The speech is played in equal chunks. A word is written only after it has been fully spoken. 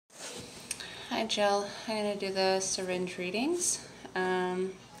Hi Jill, I'm going to do the syringe readings. I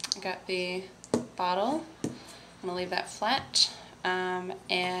got the bottle, I'm going to leave that flat,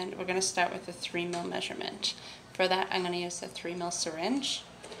 and we're going to start with the 3 ml measurement. For that I'm going to use the 3 ml syringe,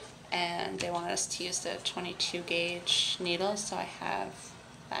 and they want us to use the 22 gauge needle, so I have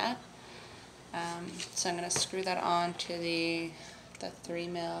that. So I'm going to screw that on to the 3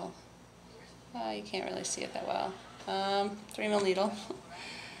 ml, you can't really see it that well, 3 ml needle.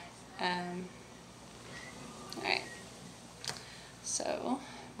 Alright, so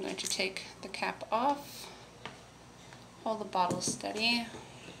I'm going to take the cap off, hold the bottle steady,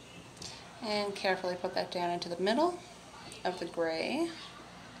 and carefully put that down into the middle of the gray.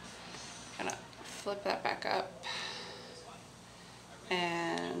 I'm going to flip that back up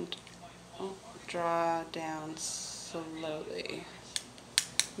and draw down slowly,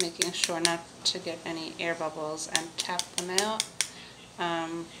 making sure not to get any air bubbles, and tap them out.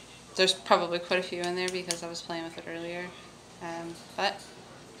 There's probably quite a few in there because I was playing with it earlier, but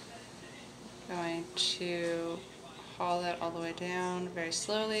I'm going to haul that all the way down very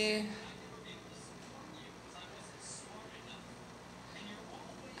slowly,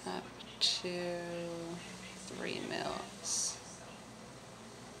 up to 3 mils.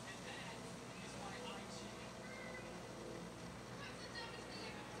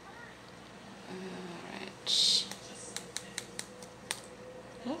 Alright.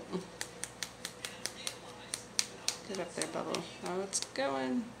 Oh. Get up there, bubble. Oh, it's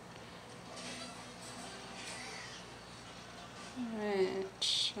going.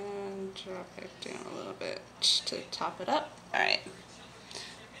 Alright, and drop it down a little bit to top it up. Alright.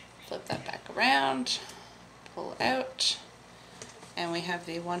 Flip that back around, pull out, and we have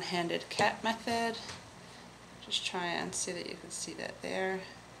the one-handed cat method. Just try and see that you can see that there.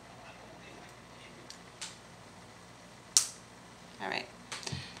 Alright,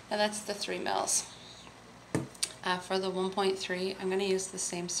 now that's the 3 mils. For the 1.3, I'm going to use the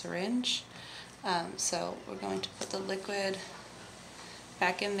same syringe. So we're going to put the liquid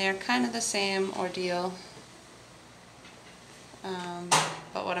back in there, kind of the same ordeal.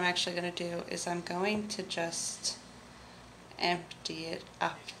 But what I'm actually going to do is I'm going to just empty it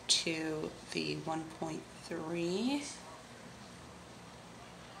up to the 1.3.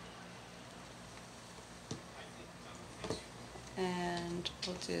 And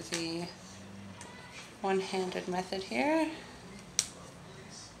we'll do the one-handed method here.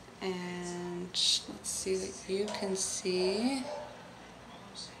 And let's see that you can see.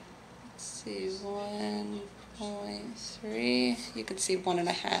 Let's see, 1.3. You can see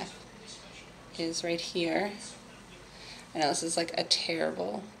 1.5 is right here. I know this is like a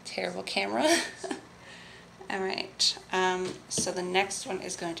terrible, terrible camera. Alright, so the next one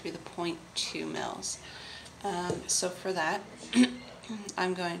is going to be the 0.2 mils. So for that,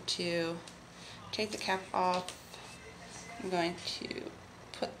 I'm going to take the cap off. I'm going to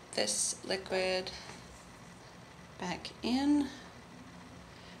put this liquid back in.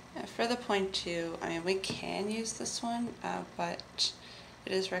 For the 0.2, I mean, we can use this one, but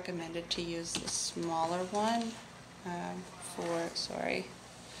it is recommended to use the smaller one for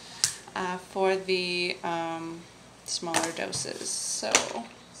the smaller doses. So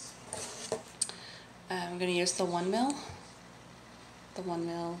I'm going to use the 1 ml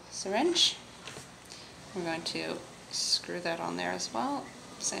syringe. We're going to screw that on there as well,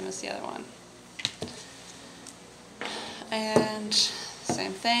 same as the other one. And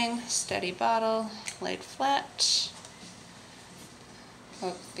same thing, steady bottle, laid flat.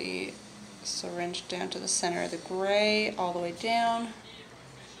 Hook the syringe down to the center of the gray, all the way down.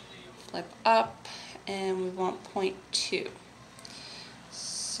 Flip up, and we want 0.2.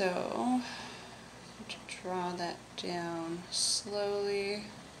 So draw that down slowly,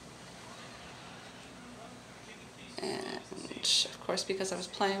 and of course, because I was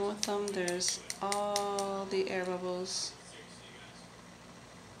playing with them, there's all the air bubbles.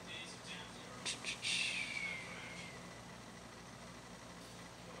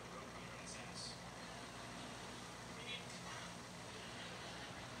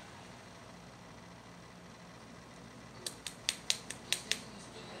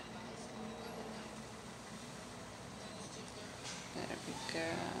 There we go.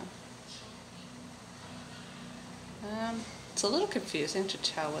 It's a little confusing to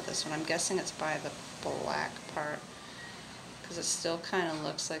tell with this one. I'm guessing it's by the black part, because it still kind of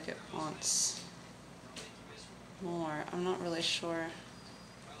looks like it wants more. I'm not really sure.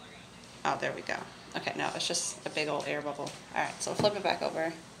 Oh, there we go. Okay, no, it's just a big old air bubble. Alright, so flip it back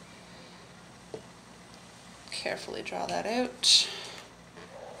over. Carefully draw that out.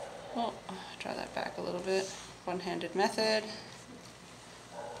 Oh, draw that back a little bit. One-handed method.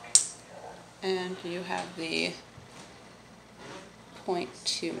 and you have the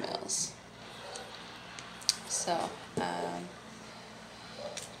 0.2 mils. So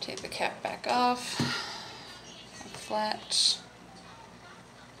take the cap back off, flat,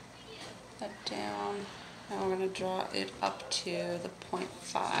 that down, and we're going to draw it up to the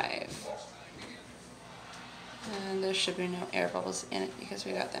 0.5. And there should be no air bubbles in it because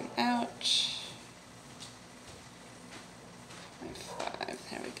we got them out. 0.5,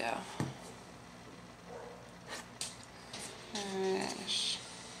 there we go. Alright,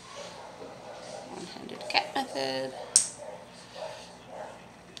 one-handed cap method.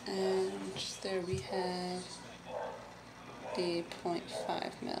 And there we have the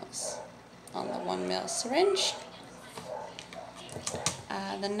 0.5 mils on the 1 mil syringe.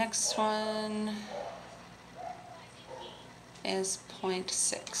 The next one is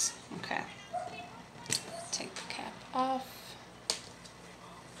 0.6. Okay. Take the cap off.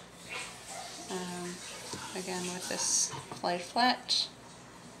 Again with this lie flat.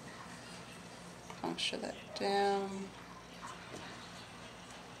 Puncture that down.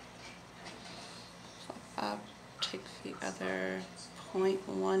 Flip up. Take the other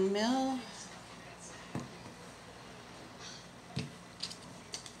 0.1 mil.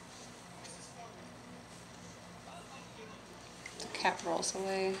 Cap rolls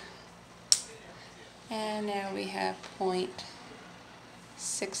away, and now we have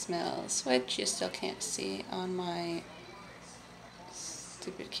 0.6 mils, which you still can't see on my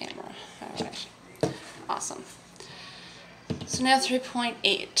stupid camera. Alright, awesome. So now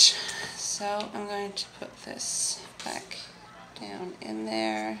 3.8. So I'm going to put this back down in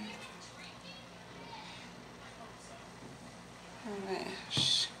there.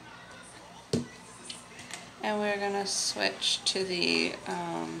 Alright. And we're going to switch to the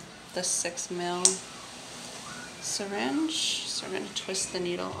 6 mil syringe. So we're going to twist the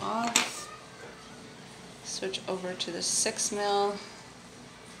needle off, switch over to the 6 mil.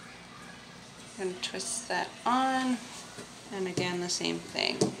 I'm going to twist that on, and again the same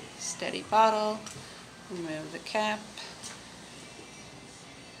thing. Steady bottle, remove the cap,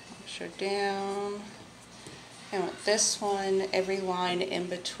 puncture down. And with this one, every line in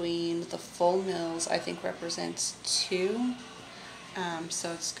between the full mils I think represents 2.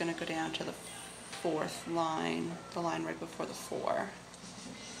 So it's going to go down to the 4th line, the line right before the 4.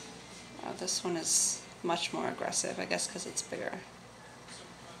 This one is much more aggressive, I guess because it's bigger.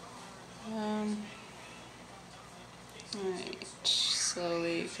 Alright,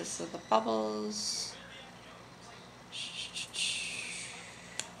 slowly because of the bubbles.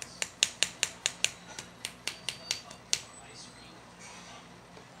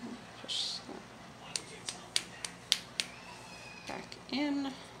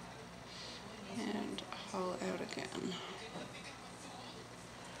 In and haul out again.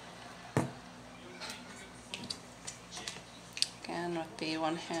 Again with the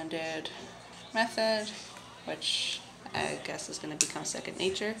one-handed method, which I guess is going to become second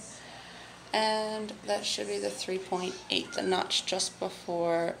nature. And that should be the 3.8, the notch just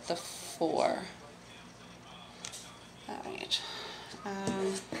before the 4. Alright.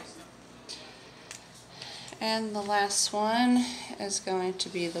 And the last one is going to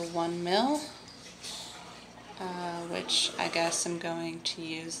be the 1 mil, which I guess I'm going to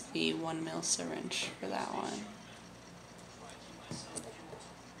use the 1 mil syringe for that one.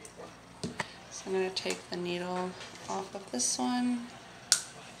 So I'm going to take the needle off of this one,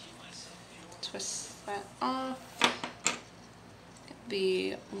 twist that off,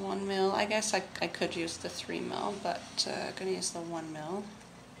 the 1 mil. I guess I could use the 3 mil, but I'm going to use the 1 mil.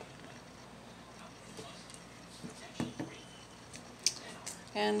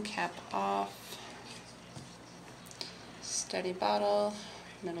 And cap off, steady bottle,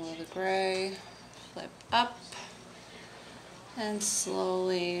 middle of the gray, flip up, and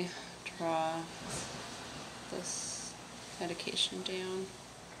slowly draw this medication down.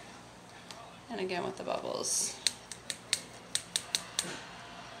 And again with the bubbles.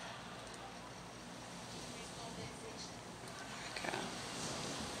 Okay.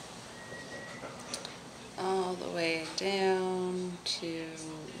 All the way down to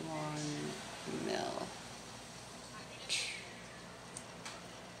 1 mil.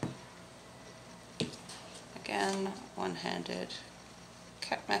 Again, one-handed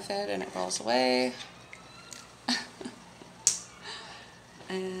cap method, and it rolls away.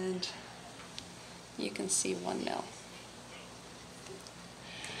 And you can see 1 mil.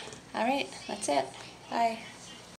 Alright, that's it. Bye.